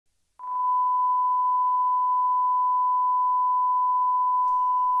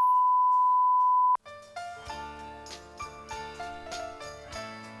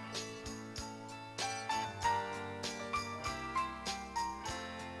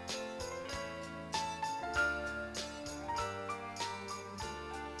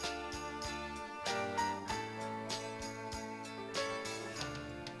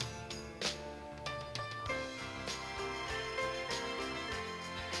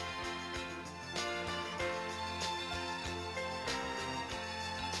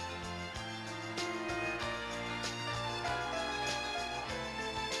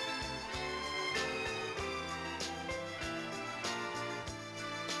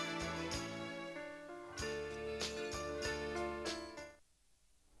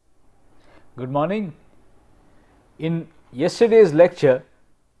Good morning. In yesterday's lecture,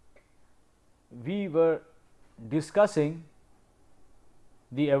 we were discussing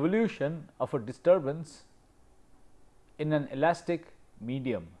the evolution of a disturbance in an elastic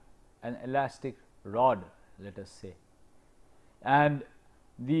medium, an elastic rod, let us say. And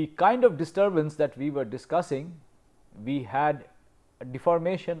the kind of disturbance that we were discussing, we had a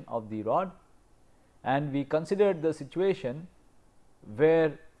deformation of the rod, and we considered the situation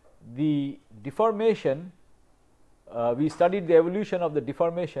where the deformation, we studied the evolution of the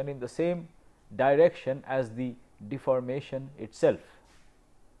deformation in the same direction as the deformation itself,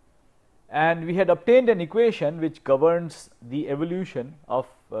 and we had obtained an equation which governs the evolution of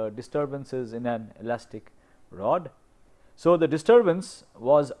disturbances in an elastic rod. So, the disturbance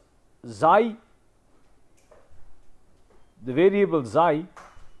was xi, the variable xi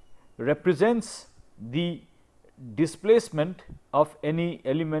represents the displacement of any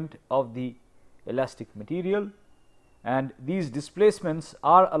element of the elastic material, and these displacements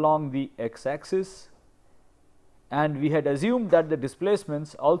are along the x axis, and we had assumed that the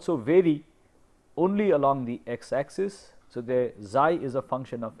displacements also vary only along the x axis. So, the xi is a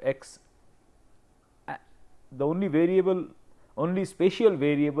function of x, the only spatial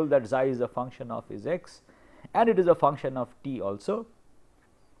variable that xi is a function of is x, and it is a function of t also.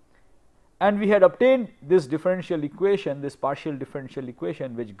 And we had obtained this differential equation, this partial differential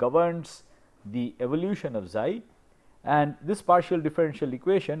equation which governs the evolution of xi, and this partial differential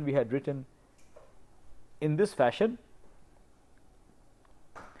equation we had written in this fashion,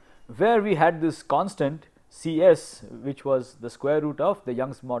 where we had this constant C s, which was the square root of the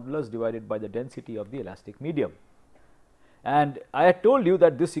Young's modulus divided by the density of the elastic medium. And I had told you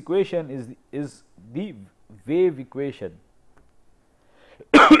that this equation is the wave equation.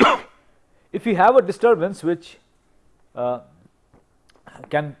 If we have a disturbance which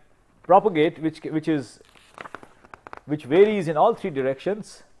can propagate, which varies in all three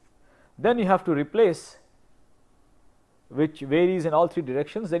directions, then you have to replace the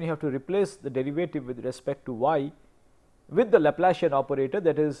derivative with respect to y with the Laplacian operator,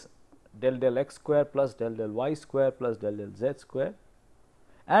 that is del x square plus del y square plus del z square,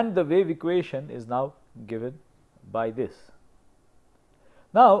 and the wave equation is now given by this.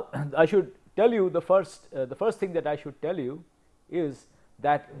 Now, I should tell you the first thing that I should tell you is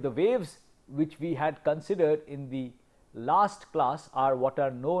that the waves which we had considered in the last class are what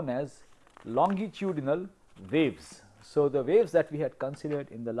are known as longitudinal waves. So, the waves that we had considered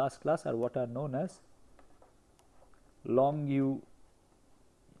in the last class are what are known as longitudinal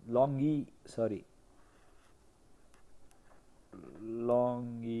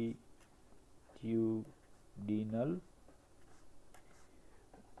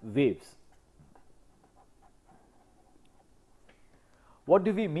waves. What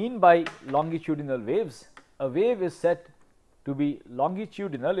do we mean by longitudinal waves? A wave is said to be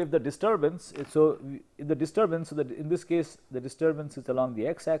longitudinal if the disturbance is, in this case the disturbance is along the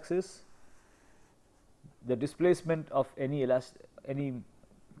x axis, the displacement of any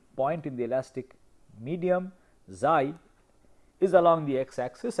point in the elastic medium xi is along the x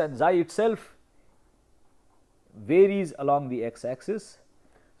axis, and xi itself varies along the x axis.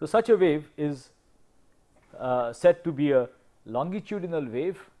 So, such a wave is said to be a longitudinal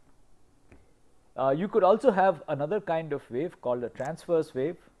wave. You could also have another kind of wave called a transverse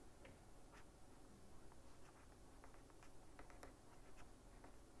wave.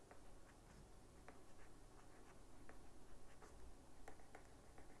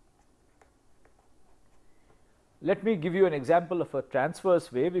 Let me give you an example of a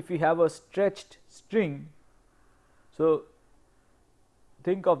transverse wave. If we have a stretched string, so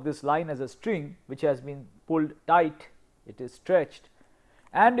think of this line as a string which has been pulled tight, it is stretched,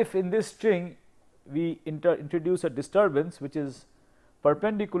 and if in this string we introduce a disturbance which is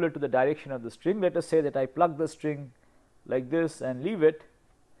perpendicular to the direction of the string, let us say that I plug the string like this and leave it,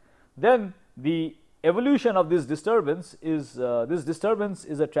 then the evolution of this disturbance is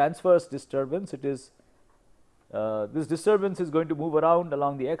a transverse disturbance. It is this disturbance is going to move around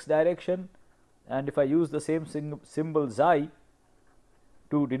along the x direction, and if I use the same symbol xi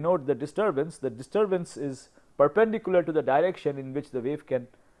to denote the disturbance is perpendicular to the direction in which the wave can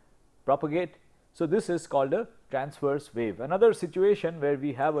propagate. So, this is called a transverse wave. Another situation where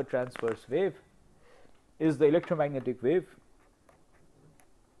we have a transverse wave is the electromagnetic wave.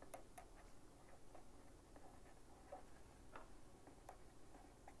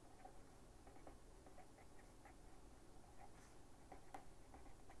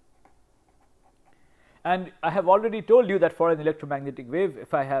 And I have already told you that for an electromagnetic wave,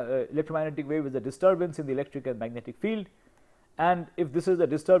 if I have electromagnetic wave is a disturbance in the electric and magnetic field, and if this is the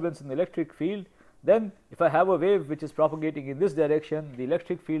disturbance in the electric field, then if I have a wave which is propagating in this direction, the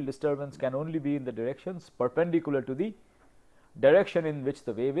electric field disturbance can only be in the directions perpendicular to the direction in which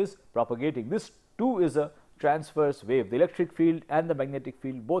the wave is propagating. This too is a transverse wave. The electric field and the magnetic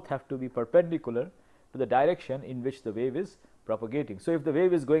field both have to be perpendicular to the direction in which the wave is propagating. So, if the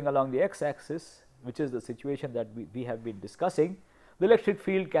wave is going along the x axis, which is the situation that we have been discussing, the electric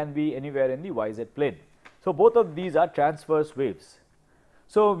field can be anywhere in the yz plane. So, both of these are transverse waves.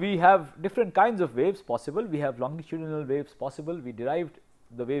 So, we have different kinds of waves possible. We have longitudinal waves possible. We derived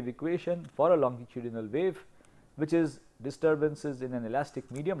the wave equation for a longitudinal wave, which is disturbances in an elastic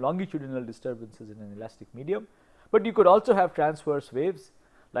medium, longitudinal disturbances in an elastic medium. But you could also have transverse waves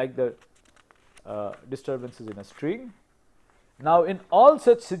like the disturbances in a string. Now, in all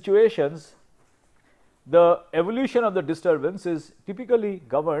such situations, the evolution of the disturbance is typically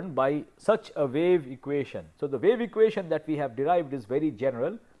governed by such a wave equation. So, the wave equation that we have derived is very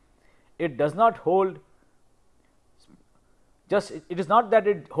general. It does not hold just, it is not that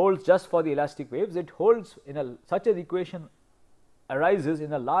it holds just for the elastic waves, it holds in a such an equation arises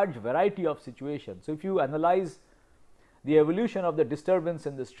in a large variety of situations. So, if you analyze the evolution of the disturbance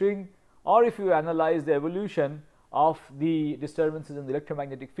in the string, or if you analyze the evolution of the disturbances in the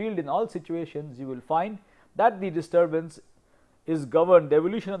electromagnetic field, in all situations you will find that the disturbance is governed, the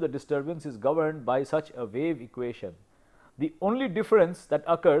evolution of the disturbance is governed by such a wave equation. The only difference that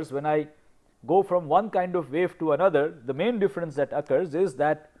occurs when I go from one kind of wave to another, the main difference that occurs is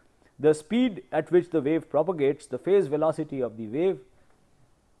that the speed at which the wave propagates, the phase velocity of the wave,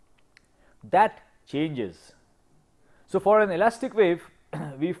 that changes. So, for an elastic wave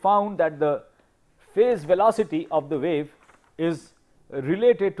we found that the phase velocity of the wave is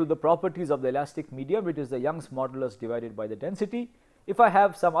related to the properties of the elastic medium, it is the Young's modulus divided by the density. If I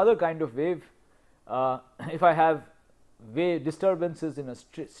have some other kind of wave, if I have wave disturbances in a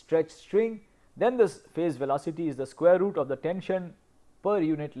stretched string, then the phase velocity is the square root of the tension per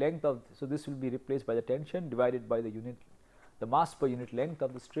unit length of. So, this will be replaced by the tension divided by the mass per unit length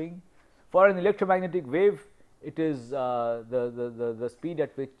of the string. For an electromagnetic wave, it is the speed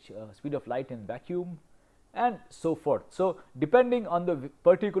at which speed of light in vacuum and so forth. So, depending on the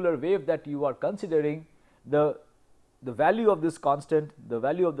particular wave that you are considering, the value of this constant, the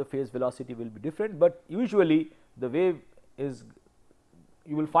value of the phase velocity will be different, but usually the wave is,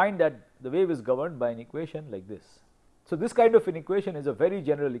 you will find that the wave is governed by an equation like this. So, this kind of an equation is a very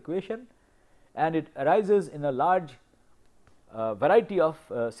general equation and it arises in a large variety of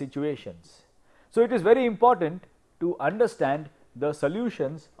situations. So, it is very important to understand the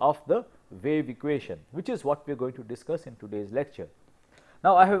solutions of the wave equation, which is what we are going to discuss in today's lecture.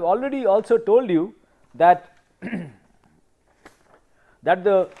 Now, I have already also told you that that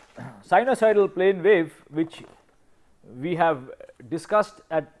the sinusoidal plane wave, which we have discussed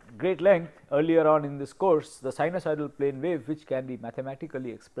at great length earlier on in this course, the sinusoidal plane wave which can be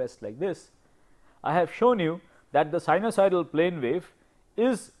mathematically expressed like this, I have shown you that the sinusoidal plane wave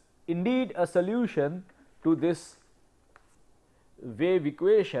is indeed a solution to this wave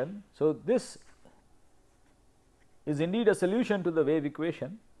equation. So, this is indeed a solution to the wave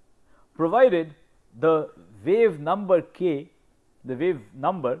equation, provided the wave number k, the wave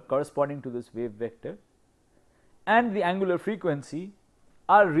number corresponding to this wave vector, and the angular frequency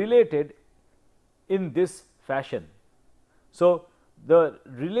are related in this fashion. So, the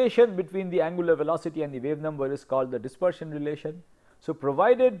relation between the angular velocity and the wave number is called the dispersion relation. So,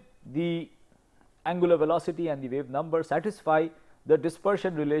 provided the angular velocity and the wave number satisfy the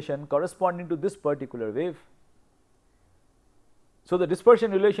dispersion relation corresponding to this particular wave. So, the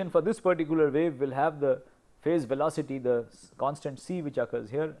dispersion relation for this particular wave will have the phase velocity, the constant c which occurs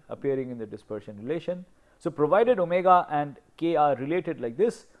here, appearing in the dispersion relation. So, provided omega and k are related like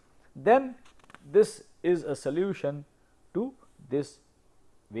this, then this is a solution to this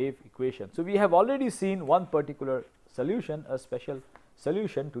wave equation. So, we have already seen one particular solution, a special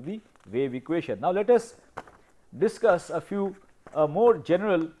solution to the wave equation. Now, let us discuss a more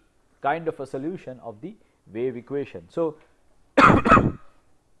general kind of a solution of the wave equation. So,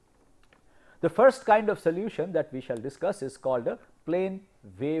 the first kind of solution that we shall discuss is called a plane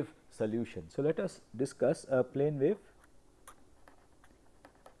wave solution. So, let us discuss a plane wave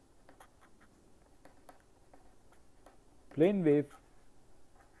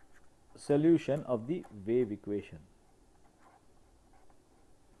solution of the wave equation.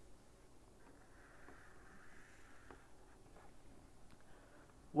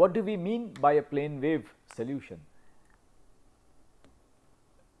 What do we mean by a plane wave solution?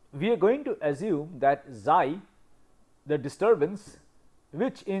 We are going to assume that xi, the disturbance,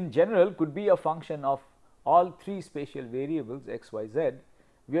 which in general could be a function of all three spatial variables x, y, z,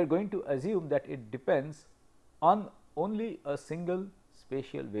 we are going to assume that it depends on only a single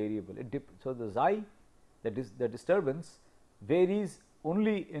spatial variable. So, the xi, that is the disturbance, varies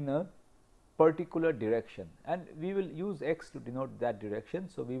only in a particular direction, and we will use x to denote that direction.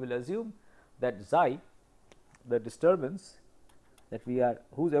 So, we will assume that xi, the disturbance that we are,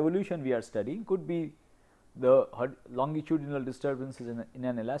 whose evolution we are studying, could be the longitudinal disturbances in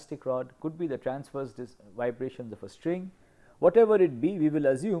an elastic rod, could be the transverse vibrations of a string. Whatever it be, we will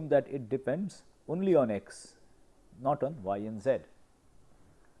assume that it depends only on x, not on y and z.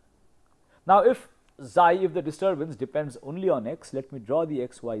 Now, if xi, if the disturbance depends only on x, let me draw the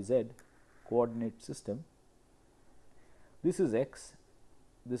x, y, z coordinate system. This is x,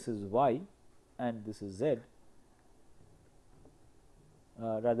 this is y, and this is z.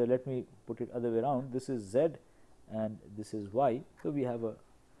 Rather, let me put it other way around, this is z and this is y. So, we have a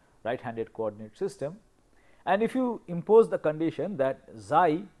right handed coordinate system, and if you impose the condition that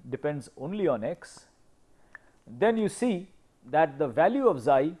xi depends only on x, then you see that the value of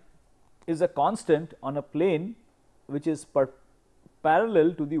xi is a constant on a plane which is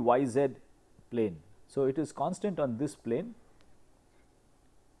parallel to the y z plane. So, it is constant on this plane.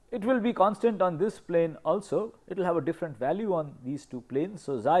 It will be constant on this plane also, it will have a different value on these two planes.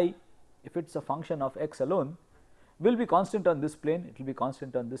 So, xi, if it is a function of x alone, will be constant on this plane, it will be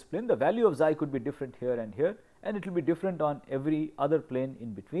constant on this plane. The value of xi could be different here, and it will be different on every other plane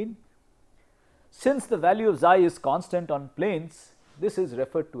in between. Since the value of xi is constant on planes, this is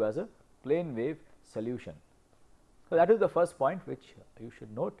referred to as a plane wave solution. So, that is the first point which you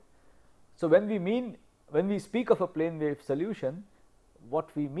should note. So, when we speak of a plane wave solution,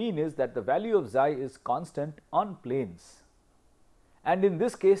 what we mean is that the value of xi is constant on planes, and in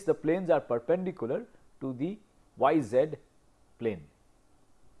this case the planes are perpendicular to the y z plane.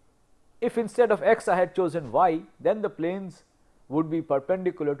 If instead of x I had chosen y, then the planes would be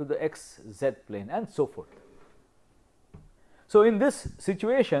perpendicular to the x z plane, and so forth. So, in this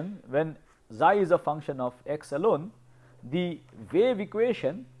situation, when xi is a function of x alone, the wave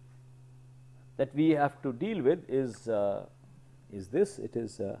equation that we have to deal with is this. It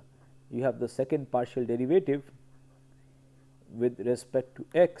is you have the second partial derivative with respect to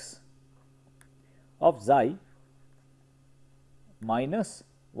x of xi minus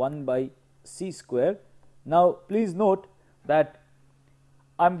 1 by c square. Now, please note that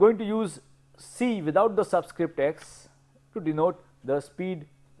I am going to use c without the subscript x to denote the speed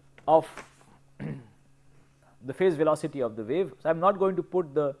of the phase velocity of the wave. So, I am not going to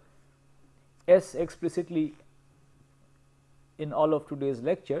put the s explicitly in all of today's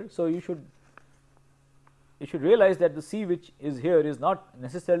lecture. So, you should realize that the c which is here is not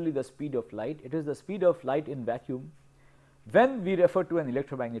necessarily the speed of light, it is the speed of light in vacuum when we refer to an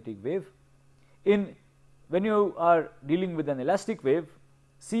electromagnetic wave. When you are dealing with an elastic wave,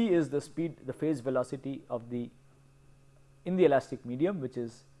 c is the speed, the phase velocity of in the elastic medium, which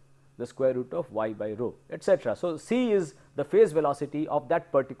is the square root of y by rho, etc. So, c is the phase velocity of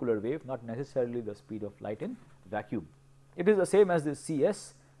that particular wave, not necessarily the speed of light in vacuum. It is the same as this c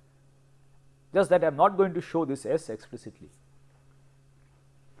s, just that I am not going to show this s explicitly.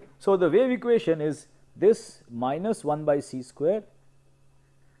 So, the wave equation is this minus 1 by c square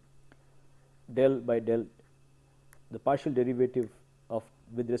del by del, the partial derivative of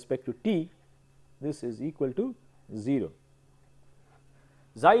with respect to t, this is equal to 0.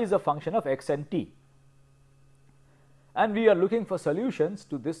 Xi is a function of x and t, and we are looking for solutions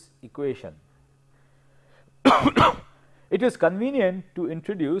to this equation. It is convenient to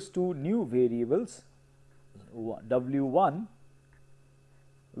introduce two new variables, w1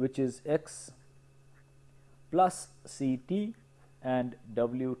 which is x plus ct, and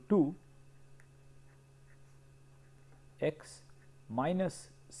w2 x minus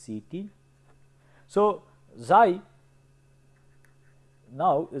ct. So, xi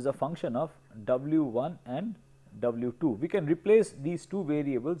now is a function of w1 and w2. We can replace these two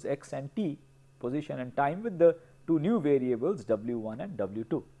variables x and t, position and time, with the two new variables w1 and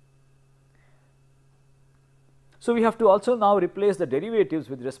w2. So, we have to also now replace the derivatives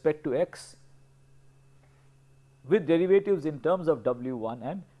with respect to x with derivatives in terms of w1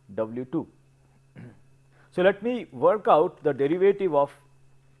 and w2. So, let me work out the derivative of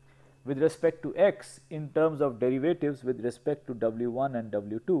with respect to x in terms of derivatives with respect to w1 and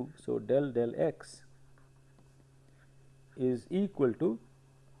w2. So, del x is equal to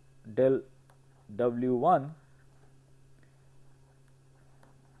del w1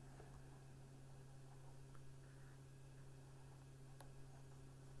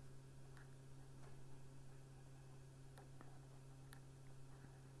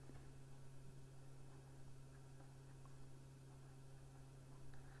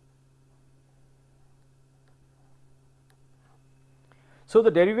 So, the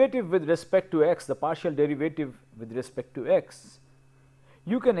derivative with respect to x, the partial derivative with respect to x,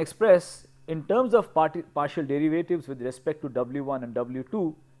 you can express in terms of partial derivatives with respect to W1 and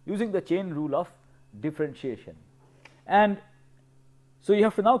W2 using the chain rule of differentiation. And so, you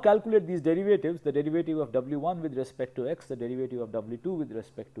have to now calculate these derivatives, the derivative of W1 with respect to x, the derivative of W2 with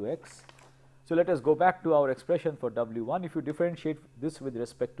respect to x. So, let us go back to our expression for W1. If you differentiate this with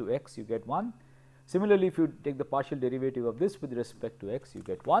respect to x, you get 1. Similarly, if you take the partial derivative of this with respect to x, you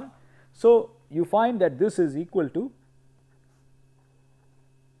get 1. So, you find that this is equal to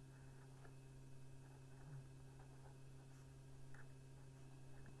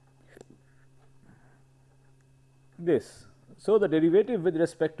this. So, the derivative with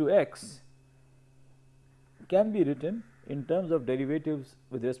respect to x can be written in terms of derivatives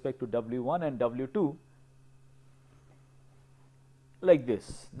with respect to W1 and W2 like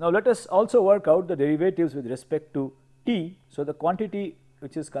this. Now, let us also work out the derivatives with respect to t. So, the quantity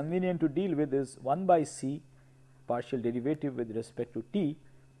which is convenient to deal with is 1 by c partial derivative with respect to t.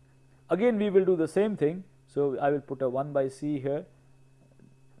 Again we will do the same thing. So, I will put a 1 by c here,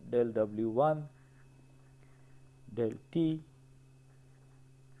 del W1 del t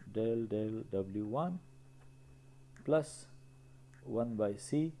del W1 plus 1 by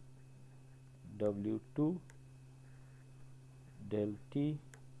c W2 del t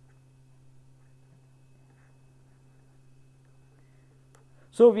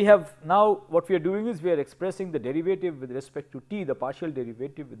So, we have now what we are doing is we are expressing the derivative with respect to t, the partial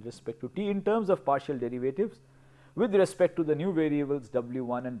derivative with respect to t in terms of partial derivatives with respect to the new variables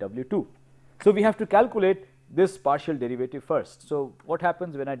W1 and W2. So, we have to calculate this partial derivative first. So, what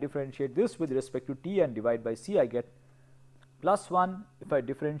happens when I differentiate this with respect to t and divide by c, I get plus 1. If I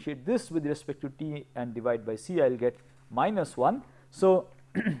differentiate this with respect to t and divide by c, I will get minus 1. So,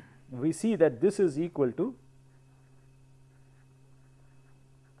 we see that this is equal to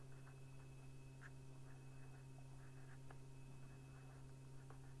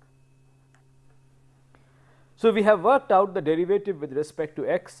So, we have worked out the derivative with respect to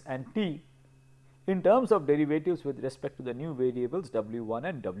x and t in terms of derivatives with respect to the new variables W1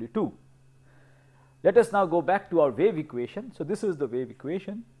 and W2. Let us now go back to our wave equation. So, this is the wave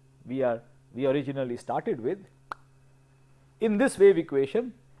equation we originally started with. In this wave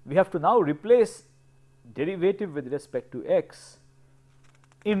equation, we have to now replace derivative with respect to x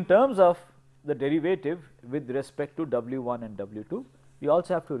in terms of the derivative with respect to W1 and W2. We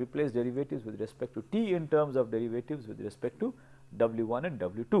also have to replace derivatives with respect to t in terms of derivatives with respect to W1 and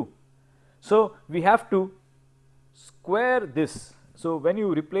W2. So, we have to square this. So, when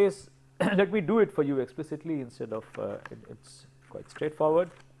you replace let me do it for you explicitly instead of it is quite straightforward.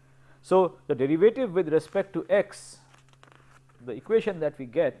 So, the derivative with respect to x, the equation that we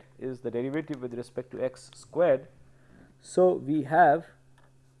get is the derivative with respect to x squared. So, we have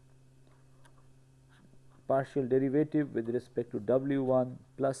partial derivative with respect to W1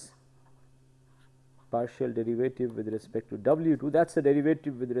 plus partial derivative with respect to W2, that is the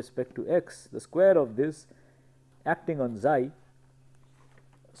derivative with respect to x, the square of this acting on xi.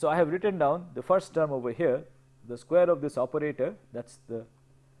 So, I have written down the first term over here, the square of this operator, that is the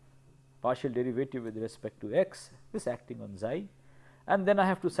partial derivative with respect to x, this acting on xi, and then I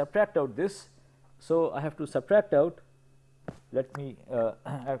have to subtract out this. So, I have to subtract out, let me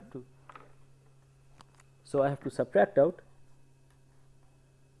So, I have to subtract out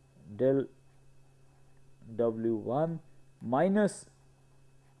del W1 minus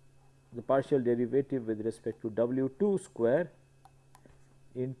the partial derivative with respect to W2 square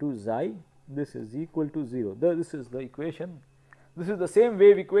into xi, this is equal to 0. This is the equation, this is the same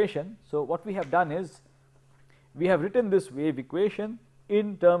wave equation. So, what we have done is we have written this wave equation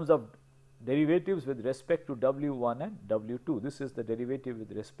in terms of derivatives with respect to W1 and W2. This is the derivative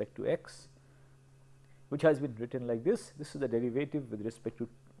with respect to x, which has been written like this. This is the derivative with respect to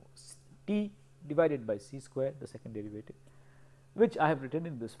t divided by c square, the second derivative, which I have written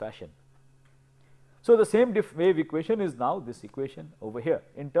in this fashion. So, the same wave equation is now this equation over here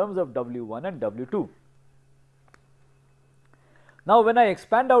in terms of W1 and W2. Now, when I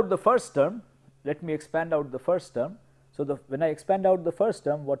expand out the first term, let me expand out the first term. So, when I expand out the first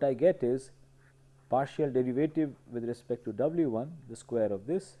term, what I get is partial derivative with respect to W1, the square of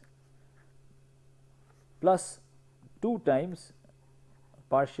this, plus 2 times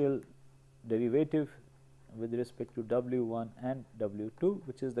partial derivative with respect to W1 and W2,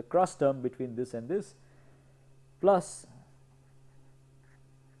 which is the cross term between this and this, plus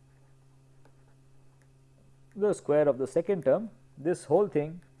the square of the second term, this whole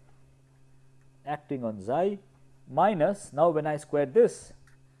thing acting on xi, minus, now when I square this,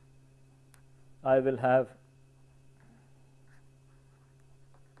 I will have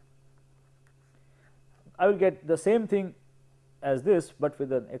I will get the same thing as this, but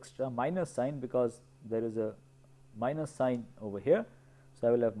with an extra minus sign, because there is a minus sign over here. So,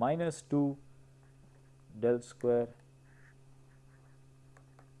 I will have minus 2 del square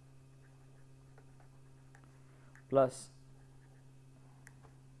plus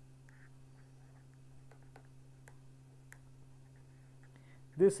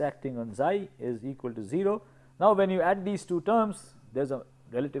this acting on xi is equal to 0. Now, when you add these two terms, there is a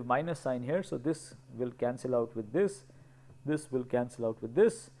relative minus sign here. So, this will cancel out with this will cancel out with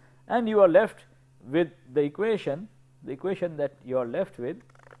this, and you are left with the equation that you are left with.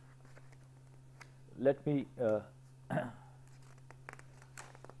 Let me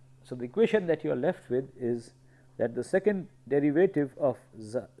so the equation that you are left with is that the second derivative of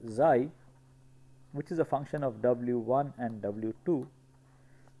xi, which is a function of w1 and w2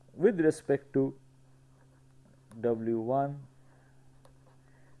 with respect to w1,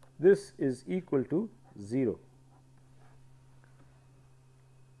 this is equal to 0.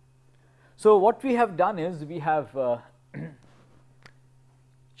 So, what we have done is we have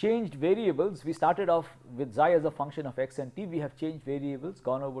changed variables. We started off with xi as a function of x and t. We have changed variables,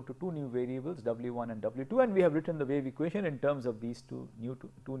 gone over to two new variables w1 and w2, and we have written the wave equation in terms of these two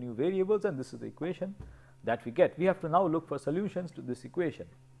new variables, and this is the equation that we get. We have to now look for solutions to this equation.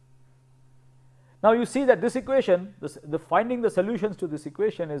 Now, you see that this equation, the finding the solutions to this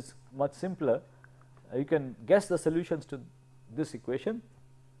equation is much simpler. You can guess the solutions to this equation,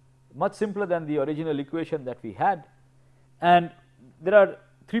 much simpler than the original equation that we had, and there are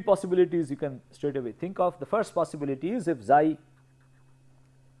three possibilities you can straight away think of. The first possibility is if xi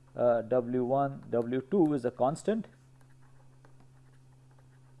w1 w2 is a constant,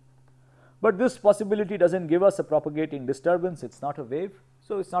 but this possibility does not give us a propagating disturbance, it is not a wave.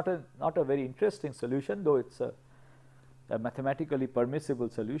 So, it is not a very interesting solution, though it is a mathematically permissible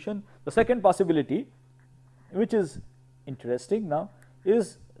solution. The second possibility, which is interesting now,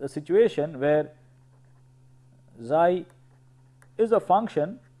 is a situation where xi is a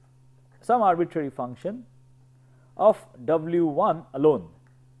function, some arbitrary function of w1 alone.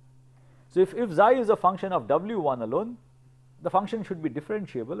 So, if xi is a function of w1 alone, the function should be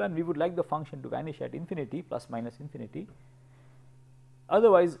differentiable, and we would like the function to vanish at infinity, plus minus infinity.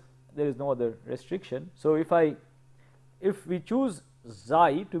 Otherwise, there is no other restriction. So, if we choose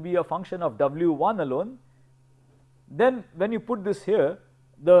xi to be a function of w1 alone, then when you put this here,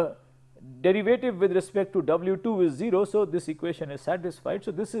 the derivative with respect to w2 is 0. So, this equation is satisfied.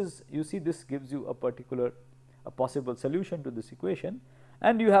 So, this is, you see, this gives you a possible solution to this equation,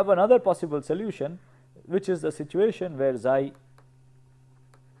 and you have another possible solution, which is the situation where xi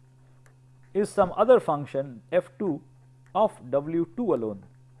is some other function f2 of w2 alone.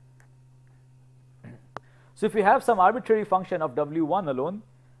 So, if you have some arbitrary function of w1 alone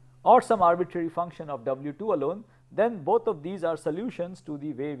or some arbitrary function of w2 alone, then both of these are solutions to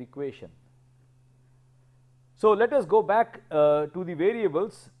the wave equation. So, let us go back to the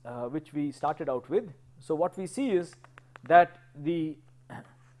variables which we started out with. So, what we see is that the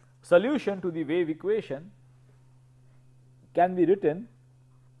solution to the wave equation can be written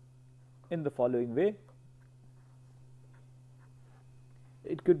in the following way.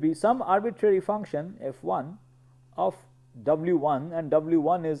 It could be some arbitrary function f1 of w1, and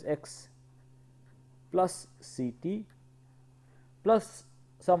w1 is x plus ct, plus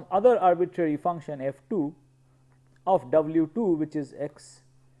some other arbitrary function f2 of w2, which is x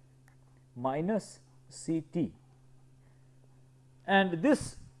minus ct, and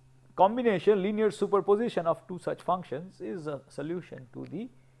this combination, linear superposition of two such functions, is a solution to the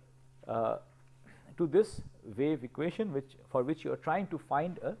to this wave equation, for which you are trying to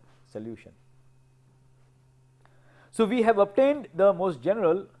find a solution. So, we have obtained the most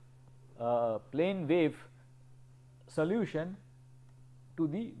general plane wave solution to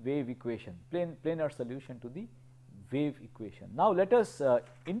the wave equation, planar solution to the wave equation. Now, let us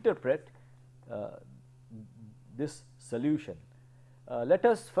interpret this solution. Let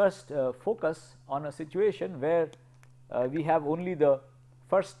us first focus on a situation where we have only the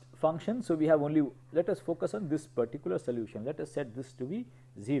first function. So, we have only, let us focus on this particular solution. Let us set this to be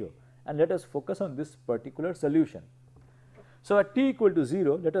 0, and let us focus on this particular solution. So, at t equal to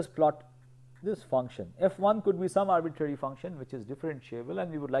 0, let us plot this function. f1 could be some arbitrary function which is differentiable,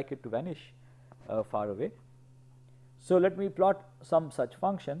 and we would like it to vanish far away. So, let me plot some such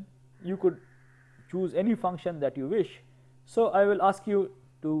function. You could choose any function that you wish. So, I will ask you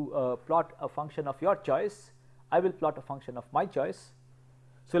to plot a function of your choice. I will plot a function of my choice.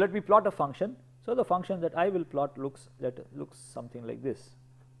 So, let me plot a function. So, the function that I will plot looks something like this.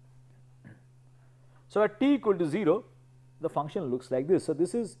 So, at t equal to 0, the function looks like this. So,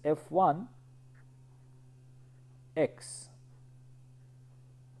 this is f1 x,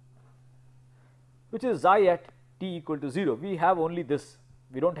 which is xi at t equal to 0. We have only this,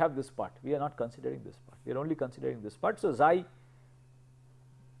 we do not have this part, we are not considering this part, we are only considering this part. So, xi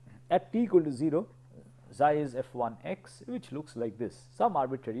at t equal to 0, xi is f1 x, which looks like this, some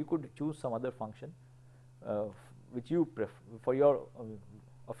arbitrary, you could choose some other function which you prefer for your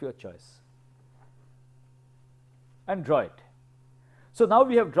of your choice and draw it. So, now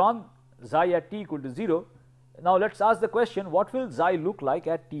we have drawn xi at t equal to 0. Now, let us ask the question, what will xi look like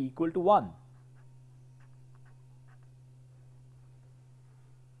at t equal to 1?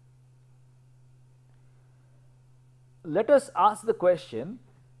 Let us ask the question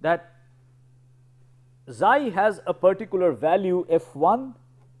that xi has a particular value f1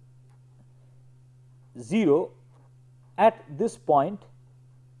 0 at this point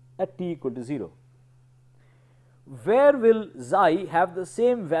at t equal to 0. Where will xi have the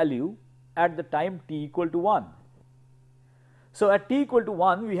same value at the time t equal to 1? So, at t equal to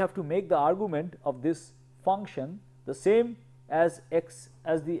 1, we have to make the argument of this function the same as x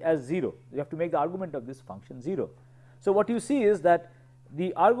as 0. You have to make the argument of this function 0. So, what you see is that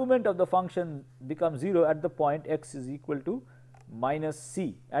the argument of the function becomes 0 at the point x is equal to minus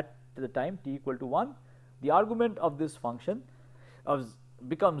c at the time t equal to 1. The argument of this function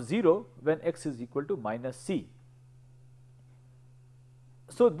becomes 0 when x is equal to minus c.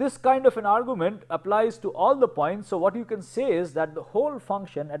 So, this kind of an argument applies to all the points. So, what you can say is that the whole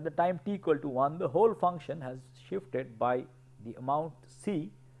function at the time t equal to 1, the whole function has shifted by the amount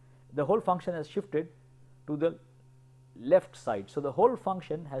c, the whole function has shifted to the left side. So, the whole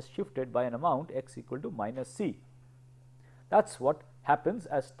function has shifted by an amount x equal to minus c. That is what happens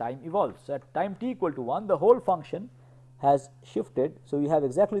as time evolves. So, at time t equal to 1, the whole function has shifted. So, we have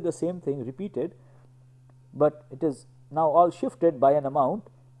exactly the same thing repeated, but it is now all shifted by an amount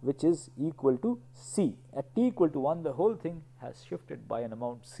which is equal to c. At t equal to 1, the whole thing has shifted by an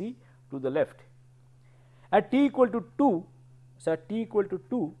amount c to the left. At t equal to 2, so at t equal to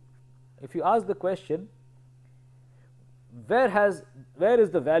 2, if you ask the question, where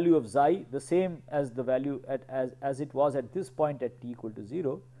is the value of xi the same as the value as it was at this point at t equal to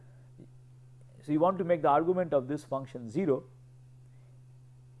 0. So, you want to make the argument of this function 0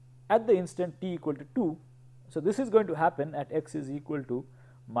 at the instant t equal to 2. So, this is going to happen at x is equal to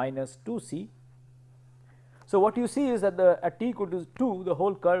minus 2c. So, what you see is that at t equal to 2, the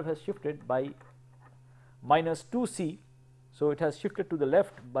whole curve has shifted by minus 2c. So, it has shifted to the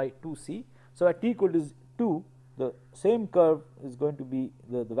left by 2c. So, at t equal to 2, the same curve is going to be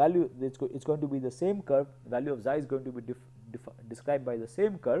the value, it is going to be the same curve, the value of xi is going to be described by the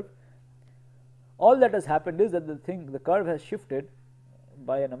same curve. All that has happened is that the curve has shifted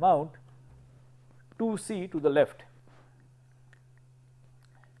by an amount 2c to the left.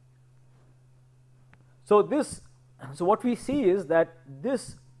 So, what we see is that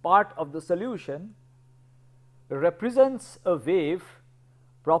this part of the solution represents a wave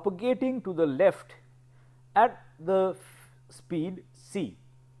propagating to the left at the speed c.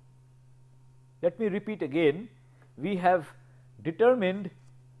 Let me repeat again, we have determined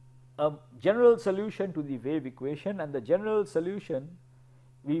a general solution to the wave equation, and the general solution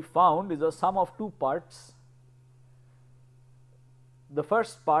we found is a sum of two parts. The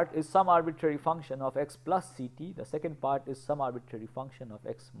first part is some arbitrary function of x plus ct, the second part is some arbitrary function of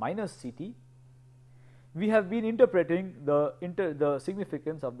x minus ct. We have been interpreting the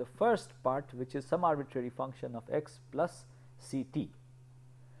significance of the first part, which is some arbitrary function of x plus ct,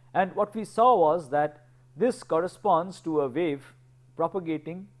 and what we saw was that this corresponds to a wave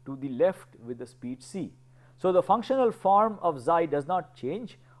propagating to the left with the speed c. So, the functional form of xi does not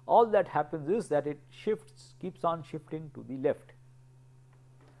change, all that happens is that it keeps on shifting to the left.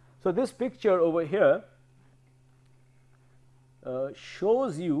 So, this picture over here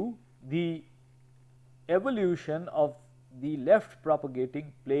shows you the evolution of the left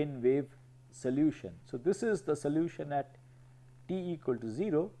propagating plane wave solution. So, this is the solution at t equal to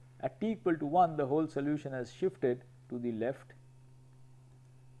 0, at t equal to 1 the whole solution has shifted to the left,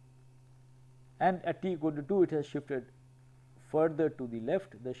 and at t equal to 2 it has shifted further to the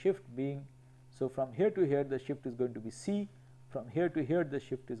left, the shift being, so from here to here the shift is going to be c, from here to here the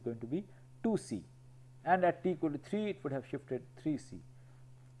shift is going to be 2c, and at t equal to 3 it would have shifted 3c.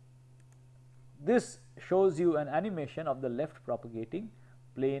 This shows you an animation of the left propagating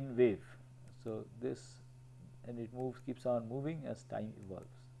plane wave. So, this, and it keeps on moving as time evolves.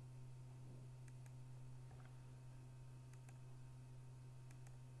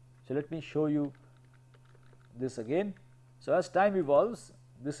 So, let me show you this again. So, as time evolves,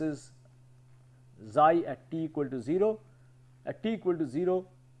 this is xi at t equal to 0. At t equal to 0,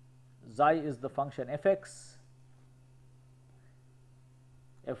 xi is the function f(x),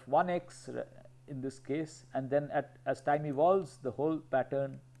 f1x in this case, and then as time evolves the whole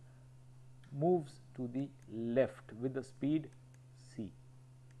pattern moves to the left with the speed c,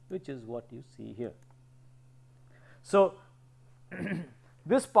 which is what you see here. So,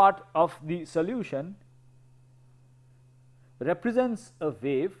 this part of the solution represents a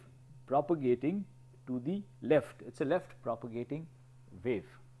wave propagating to the left. It is a left propagating wave.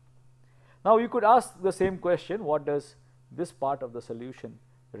 Now, you could ask the same question, what does this part of the solution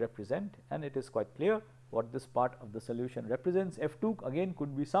represent? And it is quite clear what this part of the solution represents. f2 again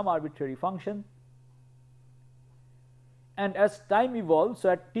could be some arbitrary function, and as time evolves, so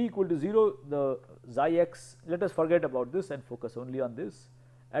at t equal to 0 the xi x, let us forget about this and focus only on this.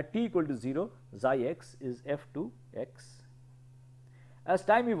 At t equal to 0 xi x is f2x. As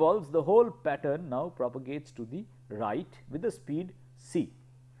time evolves, the whole pattern now propagates to the right with the speed c,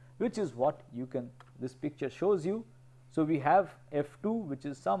 which is what you can, this picture shows you. So, we have f2 which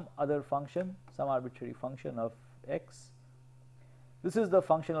is some other function, some arbitrary function of x. This is the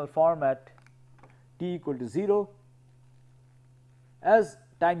functional form at t equal to 0. As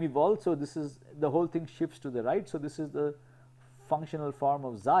time evolves, so this is the whole thing shifts to the right. So, this is the functional form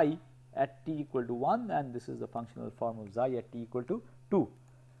of xi at t equal to 1, and this is the functional form of xi at t equal to 2.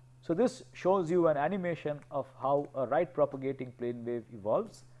 So, this shows you an animation of how a right propagating plane wave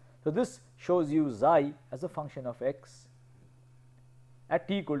evolves. So, this shows you xi as a function of x at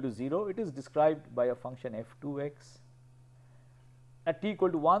t equal to 0. It is described by a function f2x. At t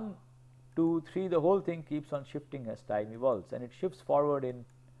equal to 1, 2, 3, the whole thing keeps on shifting as time evolves, and it shifts forward in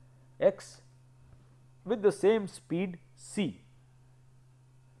x with the same speed c.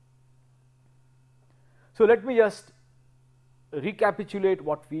 So, let me just recapitulate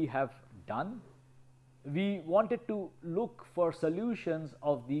what we have done. We wanted to look for solutions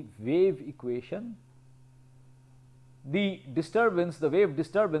of the wave equation. The disturbance, the wave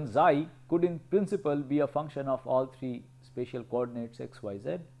disturbance xi could in principle be a function of all three spatial coordinates x, y,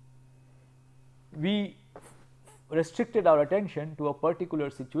 z. We restricted our attention to a particular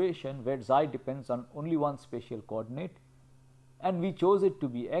situation where xi depends on only one spatial coordinate, and we chose it to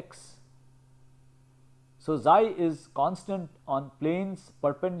be x. So, xi is constant on planes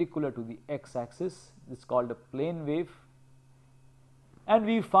perpendicular to the x axis. This is called a plane wave, and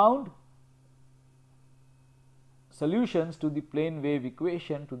we found solutions to the plane wave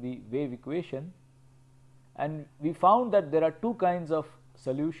equation, to the wave equation, and we found that there are two kinds of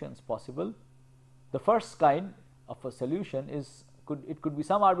solutions possible. The first kind of a solution is it could be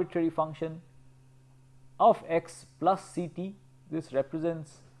some arbitrary function of x plus ct. This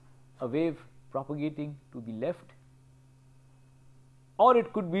represents a wave propagating to the left, or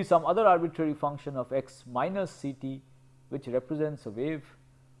it could be some other arbitrary function of x minus ct, which represents a wave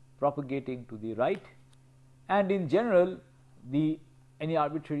propagating to the right. And in general, any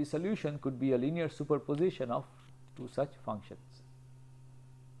arbitrary solution could be a linear superposition of two such functions.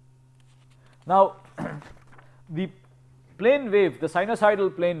 Now, the plane wave, the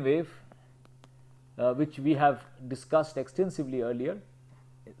sinusoidal plane wave, which we have discussed extensively earlier,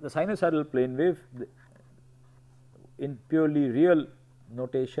 the sinusoidal plane wave in purely real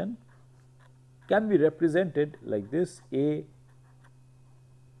notation can be represented like this: a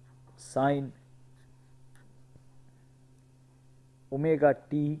sine omega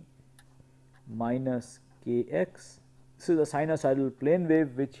t minus kx. This is a sinusoidal plane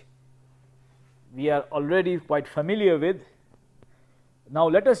wave which we are already quite familiar with. Now,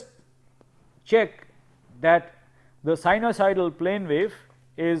 let us check that the sinusoidal plane wave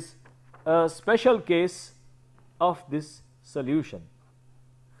is a special case of this solution.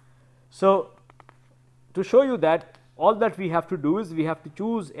 So, to show you that, all that we have to do is we have to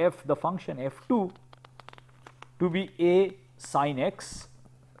choose f, the function f2, to be a sin x.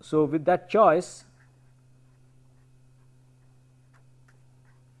 So, with that choice,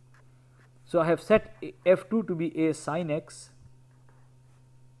 so I have set f2 to be a sin x.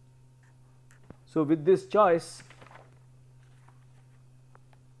 So, with this choice,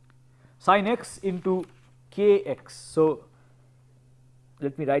 sin x into kx. So,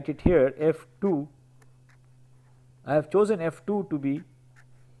 let me write it here, f2, I have chosen f2 to be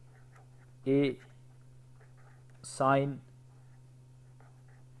a sin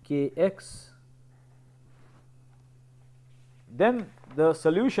kx. Then the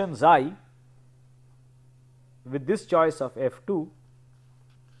solution xi with this choice of f2,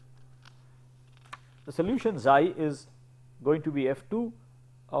 the solution xi is going to be f2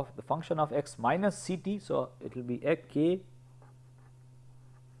 of the function of x minus ct. So, it will be a k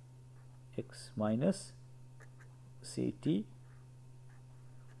x minus ct,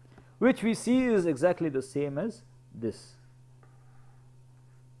 which we see is exactly the same as this.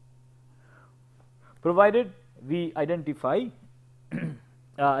 provided we identify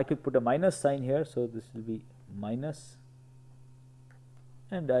I could put a minus sign here. So, this will be minus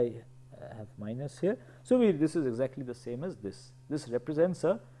and I have minus here. So, this is exactly the same as this. This represents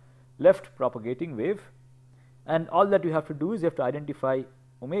a left propagating wave, and all that you have to do is you have to identify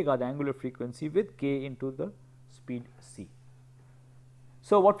omega, the angular frequency, with k into the speed c.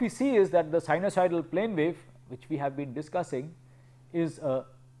 So, what we see is that the sinusoidal plane wave which we have been discussing is a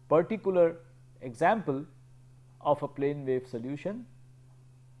particular example of a plane wave solution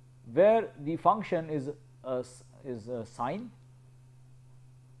where the function is a sine,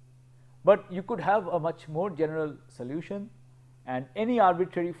 but you could have a much more general solution and any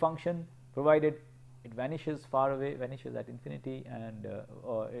arbitrary function, provided it vanishes far away, vanishes at infinity, and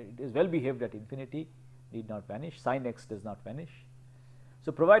or it is well behaved at infinity, need not vanish, sin x does not vanish.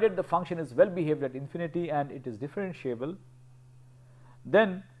 So, provided the function is well behaved at infinity and it is differentiable,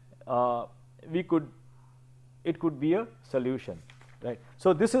 then it could be a solution, right.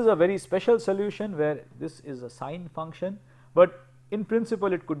 So, this is a very special solution where this is a sine function, but in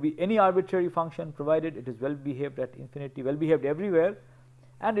principle it could be any arbitrary function, provided it is well behaved at infinity, well behaved everywhere,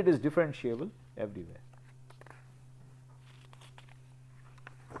 and it is differentiable everywhere.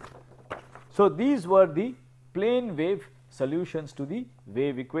 So, these were the plane wave solutions to the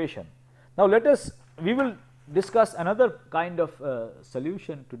wave equation. Now, we will discuss another kind of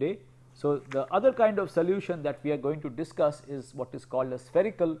solution today. So, the other kind of solution that we are going to discuss is what is called a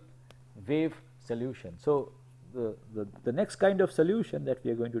spherical wave solution. So, the next kind of solution that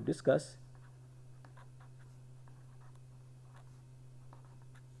we are going to discuss,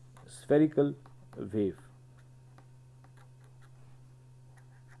 spherical wave.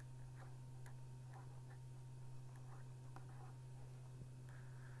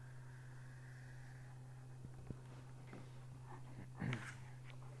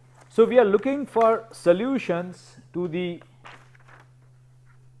 So, we are looking for solutions to the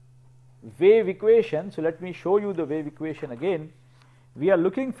wave equation. So, let me show you the wave equation again. We are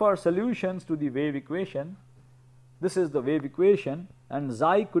looking for solutions to the wave equation. This is the wave equation, and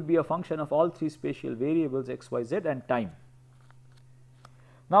xi could be a function of all three spatial variables x, y, z and time.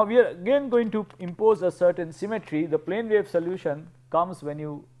 Now, we are again going to impose a certain symmetry. The plane wave solution comes when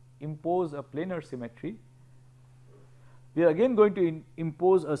you impose a planar symmetry. We are again going to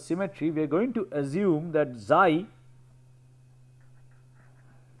impose a symmetry. We are going to assume that xi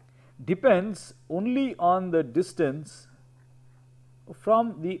depends only on the distance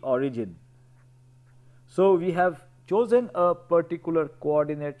from the origin. So, we have chosen a particular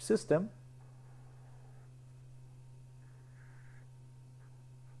coordinate system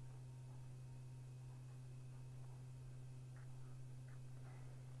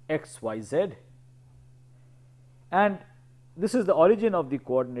x, y, z, and this is the origin of the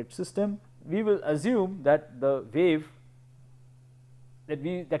coordinate system. We will assume that the wave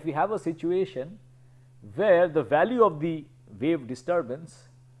that we have a situation where the value of the wave disturbance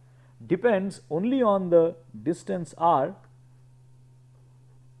depends only on the distance r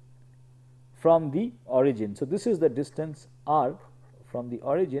from the origin. So, this is the distance r from the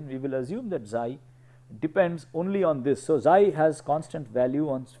origin. We will assume that xi depends only on this. So, xi has constant value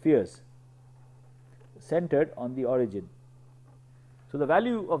on spheres centered on the origin. So, the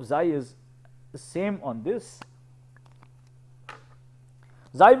value of xi is the same on this.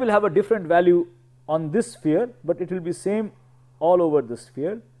 Xi will have a different value on this sphere, but it will be same all over the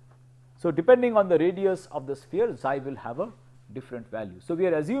sphere. So, depending on the radius of the sphere, xi will have a different value. So, we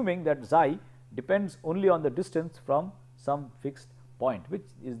are assuming that xi depends only on the distance from some fixed point, which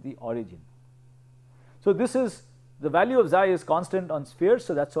is the origin. So, this is the value of xi is constant on spheres.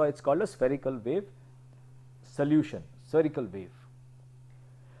 So, that is why it is called a spherical wave solution, spherical wave.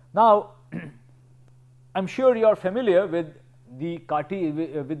 Now, I am sure you are familiar with the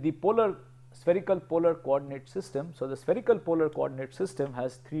spherical polar coordinate system. So, the spherical polar coordinate system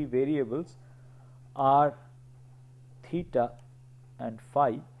has three variables r, theta and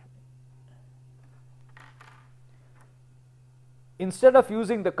phi. Instead of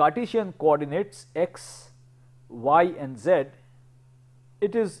using the Cartesian coordinates x, y and z,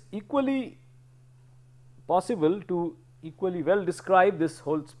 it is equally possible to equally well describe this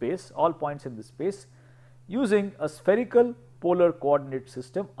whole space, all points in this space, using a spherical polar coordinate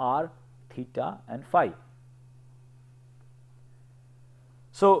system r, theta and phi.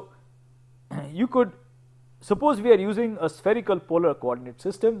 So, you could suppose we are using a spherical polar coordinate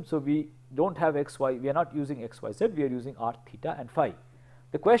system. So, we do not have x, y, we are not using x, y, z, we are using r, theta and phi.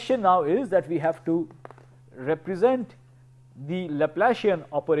 The question now is that we have to represent the Laplacian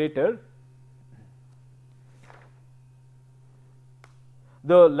operator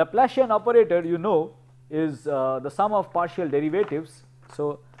The Laplacian operator, you know, is the sum of partial derivatives.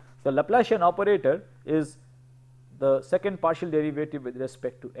 So, the Laplacian operator is the second partial derivative with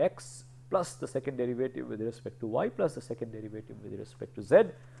respect to x plus the second derivative with respect to y plus the second derivative with respect to z.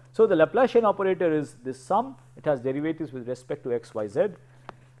 So, the Laplacian operator is this sum, it has derivatives with respect to x, y, z.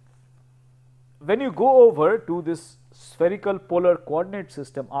 When you go over to this spherical polar coordinate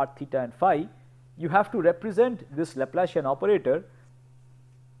system r, theta and phi, you have to represent this Laplacian operator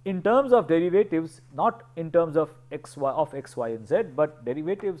in terms of derivatives, not in terms of x, y and z, but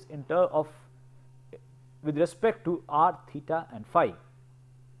derivatives in terms of with respect to r, theta and phi.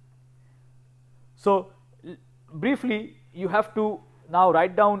 So, briefly you have to now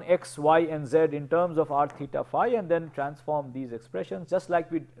write down x, y and z in terms of r, theta, phi, and then transform these expressions just like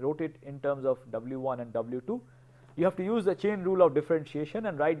we wrote it in terms of W1 and W2. You have to use the chain rule of differentiation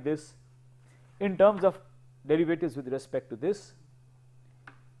and write this in terms of derivatives with respect to this.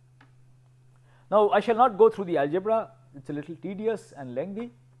 Now, I shall not go through the algebra, it is a little tedious and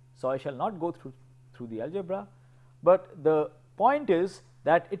lengthy. So, I shall not go through the algebra, but the point is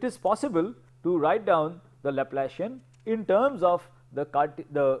that it is possible to write down the Laplacian in terms of the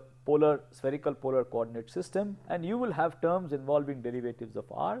polar spherical polar coordinate system, and you will have terms involving derivatives of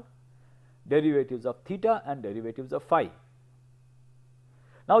r, derivatives of theta and derivatives of phi.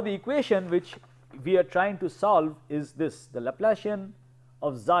 Now, the equation which we are trying to solve is this, the Laplacian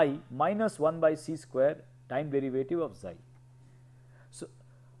of xi minus 1 by c square time derivative of xi.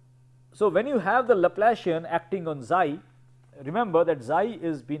 So, when you have the Laplacian acting on xi, remember that xi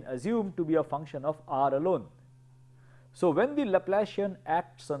is been assumed to be a function of r alone. So, when the Laplacian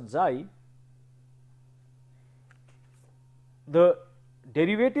acts on xi, the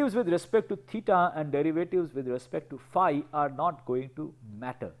derivatives with respect to theta and derivatives with respect to phi are not going to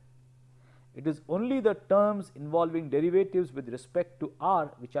matter. It is only the terms involving derivatives with respect to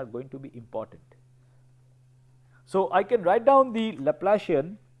r which are going to be important. So, I can write down the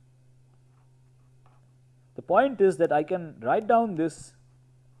Laplacian. The point is that I can write down this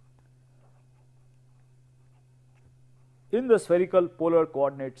in the spherical polar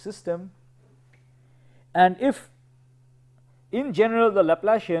coordinate system, and if in general the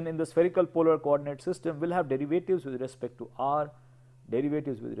Laplacian in the spherical polar coordinate system will have derivatives with respect to r,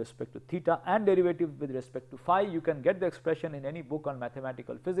 derivatives with respect to theta and derivatives with respect to phi. You can get the expression in any book on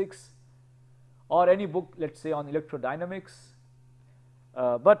mathematical physics or any book, let us say, on electrodynamics,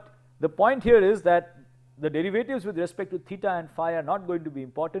 but the point here is that the derivatives with respect to theta and phi are not going to be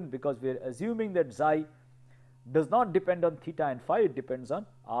important, because we are assuming that xi does not depend on theta and phi, it depends on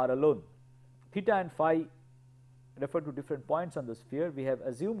r alone. Theta and phi refer to different points on the sphere. We have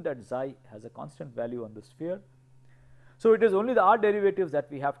assumed that xi has a constant value on the sphere. So, it is only the r derivatives that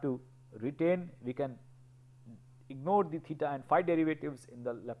we have to retain. We can ignore the theta and phi derivatives in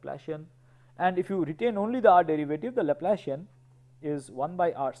the Laplacian, and if you retain only the r derivative, the Laplacian is 1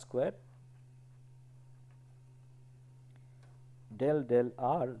 by r square del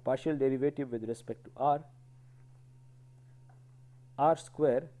r, partial derivative with respect to r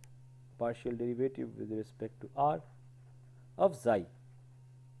square partial derivative with respect to r of xi.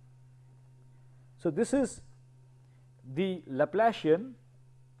 So, this is the Laplacian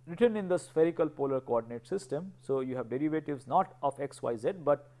written in the spherical polar coordinate system. So, you have derivatives not of x, y, z,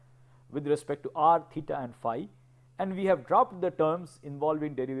 but with respect to r, theta and phi, and we have dropped the terms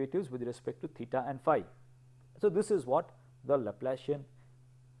involving derivatives with respect to theta and phi. So, this is what the Laplacian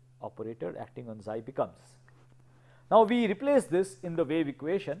operator acting on xi becomes. Now, we replace this in the wave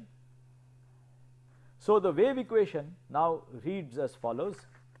equation. So, the wave equation now reads as follows.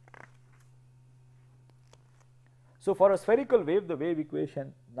 So, for a spherical wave, the wave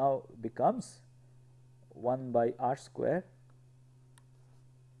equation now becomes 1 by r square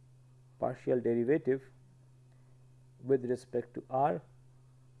partial derivative with respect to r,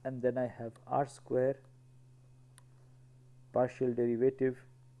 and then I have r square partial derivative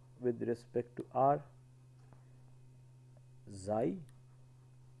with respect to r xi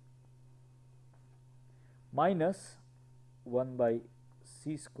minus 1 by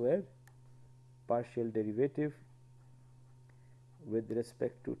c square partial derivative with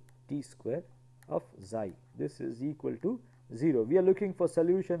respect to t square of xi. This is equal to 0. We are looking for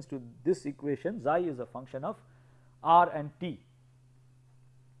solutions to this equation. Xi is a function of r and t.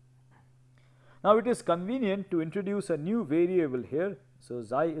 Now, it is convenient to introduce a new variable here. So,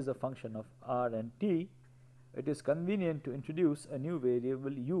 xi is a function of r and t. It is convenient to introduce a new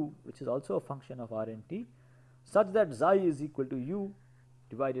variable u, which is also a function of r and t, such that xi is equal to u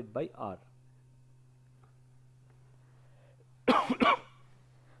divided by r.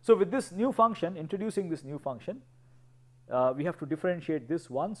 So, with this new function, introducing this new function, we have to differentiate this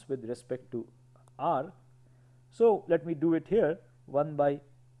once with respect to r. So, let me do it here, 1 by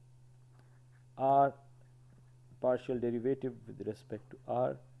r partial derivative with respect to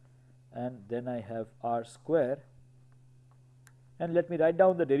r, and then I have r square, and let me write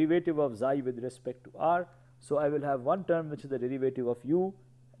down the derivative of xi with respect to r. So, I will have one term which is the derivative of u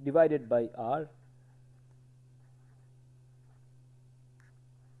divided by r,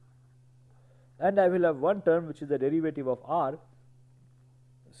 and I will have one term which is the derivative of r.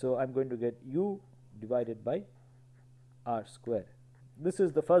 So, I am going to get u divided by r square. This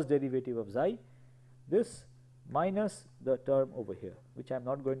is the first derivative of xi, this minus the term over here, which I am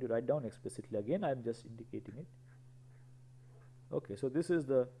not going to write down explicitly again, I am just indicating it. Okay, so, this is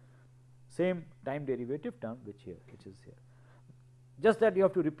the same time derivative term which is here, just that you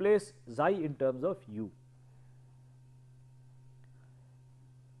have to replace xi in terms of u.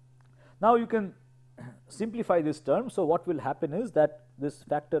 Now, you can simplify this term. So, what will happen is that this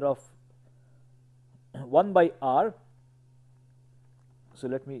factor of 1 by r, so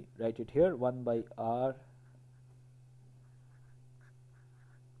let me write it here, 1 by r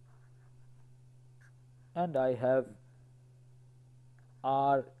and I have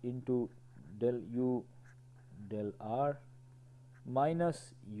r into del u del r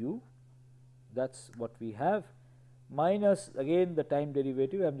minus u, that is what we have, minus again the time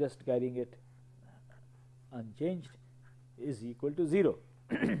derivative, I am just carrying it unchanged, is equal to 0.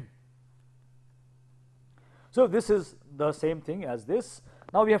 So, this is the same thing as this.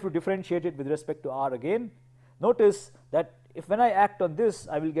 Now, we have to differentiate it with respect to r again. Notice that if when I act on this,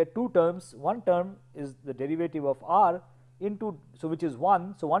 I will get two terms. One term is the derivative of r into, so which is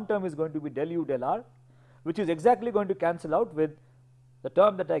 1. So, one term is going to be del u del r, which is exactly going to cancel out with the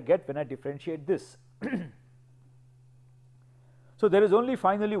term that I get when I differentiate this. So, there is only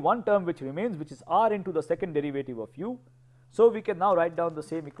finally one term which remains, which is r into the second derivative of u. So, we can now write down the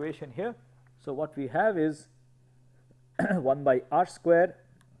same equation here. So, what we have is 1 by r square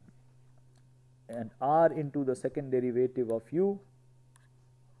and r into the second derivative of u.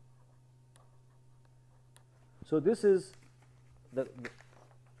 So, this is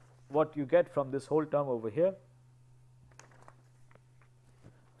what you get from this whole term over here,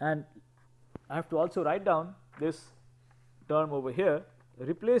 and I have to also write down this term over here,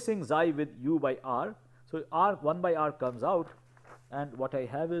 replacing xi with u by r. So, r 1 by r comes out, and what I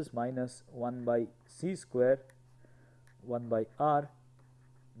have is minus 1 by c square 1 by r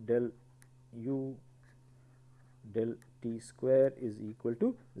del u del t square is equal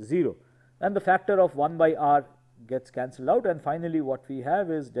to 0, and the factor of 1 by r gets cancelled out, and finally, what we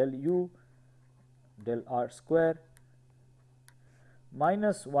have is del u del r square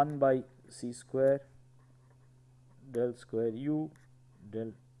minus 1 by c square del square u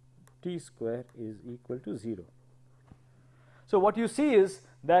del t square is equal to 0. So, what you see is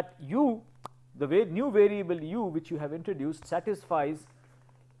that u, the new variable u which you have introduced, satisfies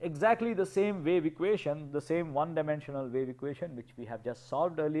exactly the same wave equation, the same one dimensional wave equation which we have just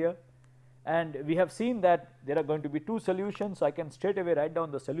solved earlier, and we have seen that there are going to be two solutions. So, I can straight away write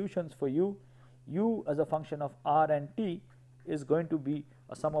down the solutions for u. U as a function of r and t is going to be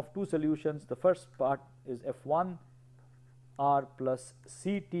a sum of two solutions. The first part is f1 r plus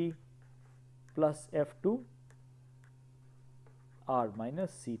ct plus f2 r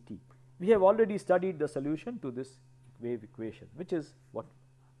minus ct. We have already studied the solution to this wave equation, which is what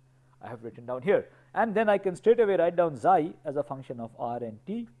I have written down here, and then I can straight away write down xi as a function of r and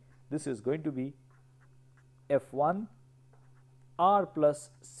t. This is going to be f1 r plus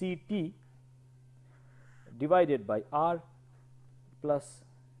ct divided by r plus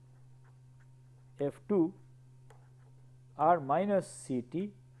f2 r minus ct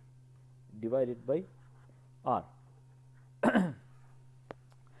divided by r.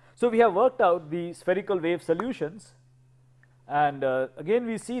 So, we have worked out the spherical wave solutions, and again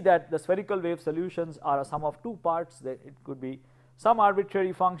we see that the spherical wave solutions are a sum of two parts. That it could be some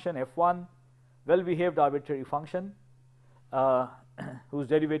arbitrary function f1, well behaved arbitrary function whose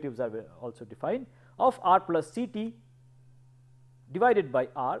derivatives are also defined, of r plus ct divided by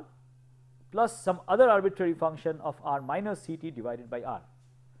r plus some other arbitrary function of r minus ct divided by r.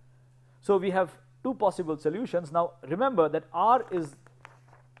 So, we have two possible solutions. Now, remember that r is,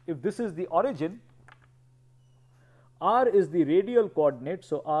 if this is the origin, r is the radial coordinate.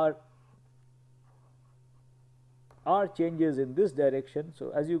 So, r changes in this direction.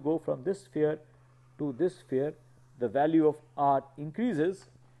 So, as you go from this sphere to this sphere, the value of r increases.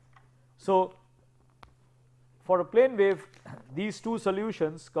 So, for a plane wave, these two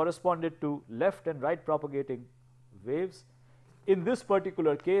solutions corresponded to left and right propagating waves. In this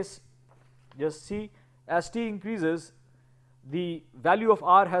particular case, just see, as t increases, the value of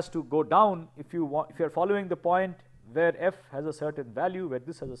r has to go down. If you are following the point where f has a certain value, where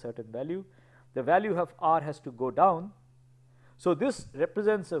this has a certain value, the value of r has to go down. So this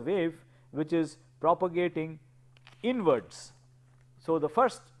represents a wave which is propagating inwards. So the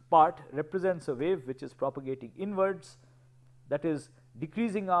first part represents a wave which is propagating inwards, that is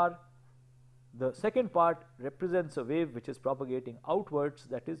decreasing r. The second part represents a wave which is propagating outwards,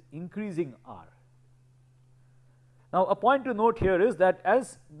 that is increasing r. Now a point to note here is that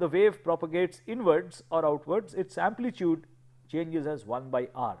as the wave propagates inwards or outwards, its amplitude changes as 1 by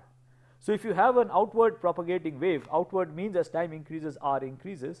r. So if you have an outward propagating wave, outward means as time increases r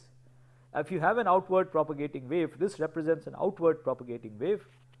increases. If you have an outward propagating wave, this represents an outward propagating wave.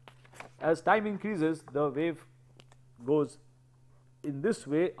 As time increases, the wave goes in this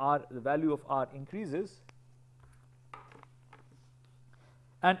way, r, the value of r increases,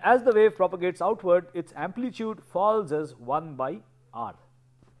 and as the wave propagates outward, its amplitude falls as 1 by r.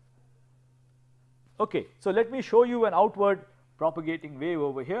 Okay, so let me show you an outward propagating wave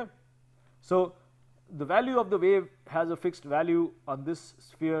over here. So the value of the wave has a fixed value on this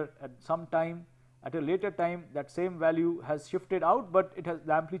sphere at some time. At a later time, that same value has shifted out, but it has,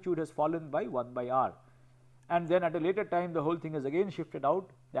 the amplitude has fallen by 1 by r. And then at a later time, the whole thing is again shifted out,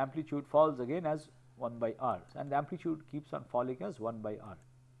 the amplitude falls again as 1 by r, and the amplitude keeps on falling as 1 by r.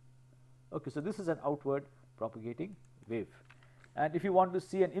 Okay, so this is an outward propagating wave. And if you want to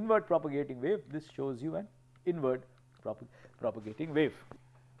see an inward propagating wave, this shows you an inward propagating wave.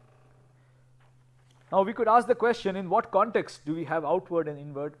 Now we could ask the question, in what context do we have outward and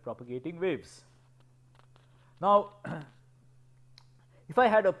inward propagating waves? Now if I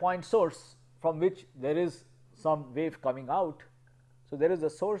had a point source from which there is some wave coming out, so there is a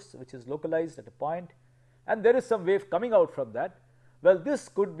source which is localized at a point and there is some wave coming out from that, well, this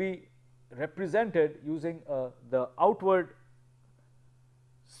could be represented using the outward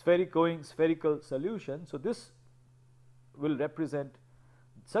spherical solution. So this will represent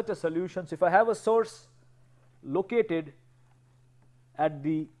such a solution. So if I have a source located at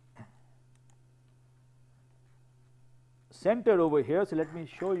the center over here, so let me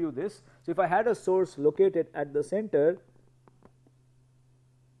show you this. So if I had a source located at the center,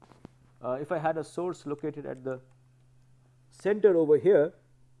 if I had a source located at the center over here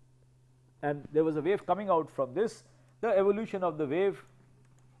and there was a wave coming out from this, the evolution of the wave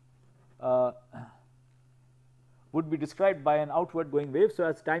would be described by an outward going wave. So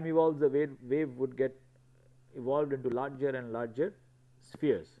as time evolves, the wave would get evolved into larger and larger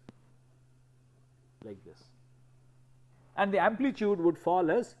spheres like this, and the amplitude would fall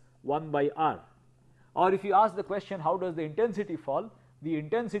as 1 by r. Or if you ask the question, how does the intensity fall, the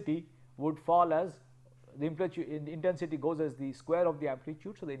intensity would fall as the intensity goes as the square of the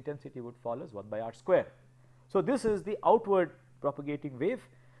amplitude, so the intensity would fall as 1 by r square. So this is the outward propagating wave.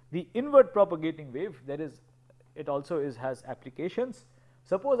 The inward propagating wave, it also has applications.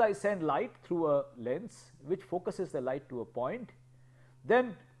 Suppose I send light through a lens which focuses the light to a point,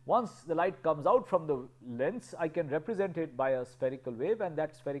 then once the light comes out from the lens, I can represent it by a spherical wave, and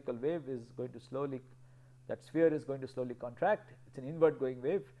that spherical wave is going to slowly, that sphere is going to slowly contract. It is an inward going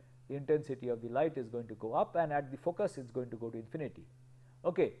wave. The intensity of the light is going to go up, and at the focus it is going to go to infinity.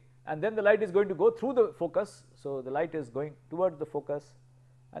 Okay, and then the light is going to go through the focus. So the light is going towards the focus,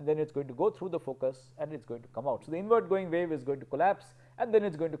 and then it is going to go through the focus and it is going to come out. So the inward going wave is going to collapse, and then it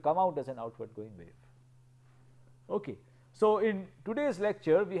is going to come out as an outward going wave. Okay. So in today's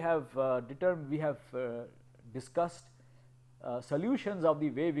lecture we have discussed solutions of the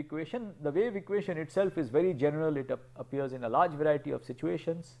wave equation. The wave equation itself is very general, it appears in a large variety of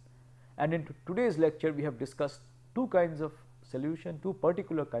situations, and in today's lecture we have discussed two kinds of solution, two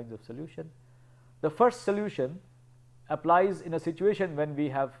particular kinds of solution. The first solution applies in a situation when we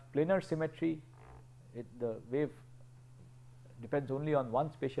have planar symmetry, the wave depends only on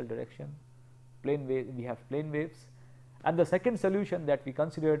one spatial direction, plane wave, we have plane waves. And the second solution that we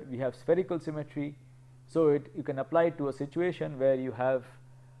considered, we have spherical symmetry. So you can apply it to a situation where you have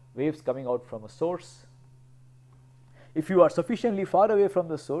waves coming out from a source. If you are sufficiently far away from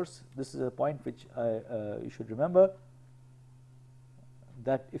the source, this is a point which you should remember,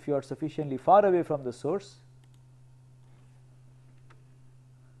 that if you are sufficiently far away from the source,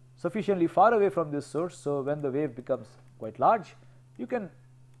 so when the wave becomes quite large, you can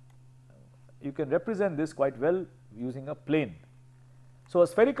represent this quite well using a plane. So a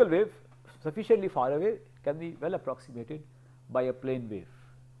spherical wave sufficiently far away can be well approximated by a plane wave.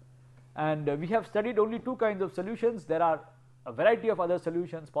 And we have studied only two kinds of solutions. There are a variety of other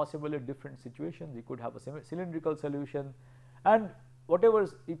solutions possible in different situations. You could have a cylindrical solution, and whatever,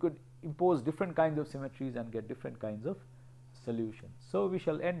 you could impose different kinds of symmetries and get different kinds of solutions. So, we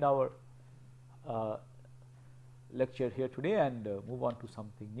shall end our lecture here today and move on to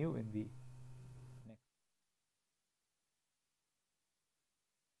something new in the